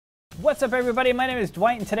What's up everybody, my name is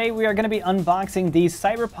Dwight and today we are going to be unboxing the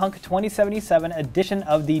Cyberpunk 2077 edition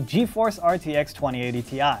of the GeForce RTX 2080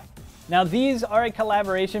 Ti. Now these are a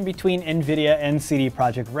collaboration between Nvidia and CD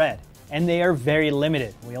Projekt Red, and they are very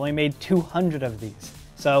limited. We only made 200 of these,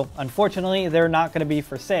 so unfortunately they're not going to be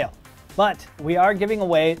for sale. But we are giving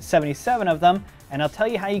away 77 of them, and I'll tell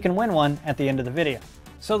you how you can win one at the end of the video.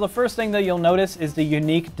 So the first thing that you'll notice is the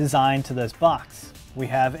unique design to this box. We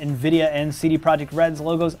have Nvidia and CD Projekt Red's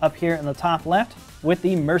logos up here in the top left, with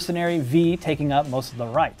the Mercenary V taking up most of the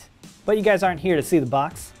right. But you guys aren't here to see the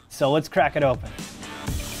box, so let's crack it open.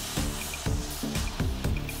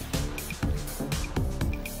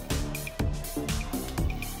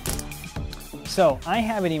 So I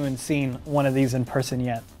haven't even seen one of these in person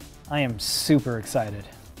yet. I am super excited.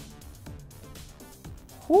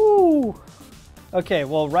 Woo! Okay,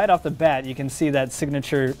 well right off the bat you can see that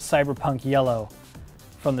signature Cyberpunk yellow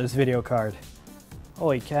from this video card.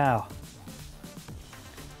 Holy cow.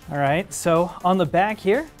 Alright, so on the back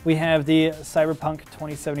here we have the Cyberpunk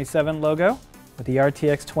 2077 logo with the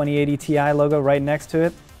RTX 2080 Ti logo right next to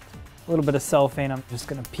it. A little bit of cellophane I'm just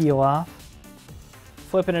going to peel off.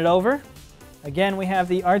 Flipping it over, again we have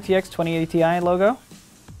the RTX 2080 Ti logo.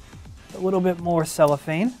 A little bit more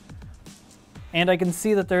cellophane. And I can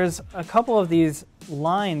see that there's a couple of these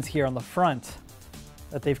lines here on the front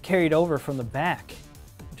that they've carried over from the back,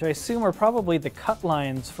 which I assume are probably the cut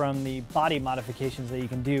lines from the body modifications that you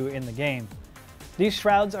can do in the game. These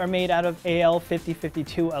shrouds are made out of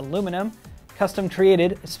AL5052 aluminum, custom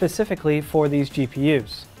created specifically for these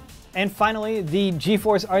GPUs. And finally, the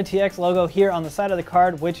GeForce RTX logo here on the side of the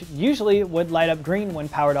card, which usually would light up green when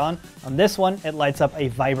powered on. On this one, it lights up a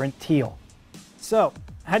vibrant teal. So,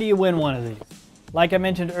 how do you win one of these? Like I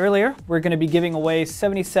mentioned earlier, we're going to be giving away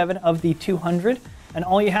 77 of the 200, and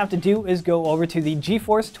all you have to do is go over to the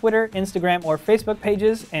GeForce Twitter, Instagram, or Facebook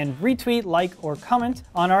pages and retweet, like, or comment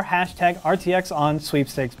on our hashtag RTXOn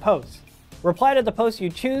sweepstakes posts. Reply to the post you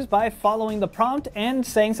choose by following the prompt and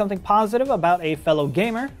saying something positive about a fellow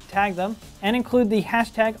gamer, tag them, and include the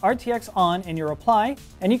hashtag RTXOn in your reply,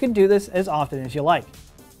 and you can do this as often as you like.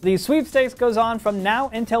 The sweepstakes goes on from now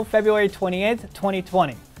until February 28th,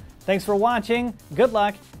 2020. Thanks for watching, good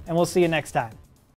luck, and we'll see you next time.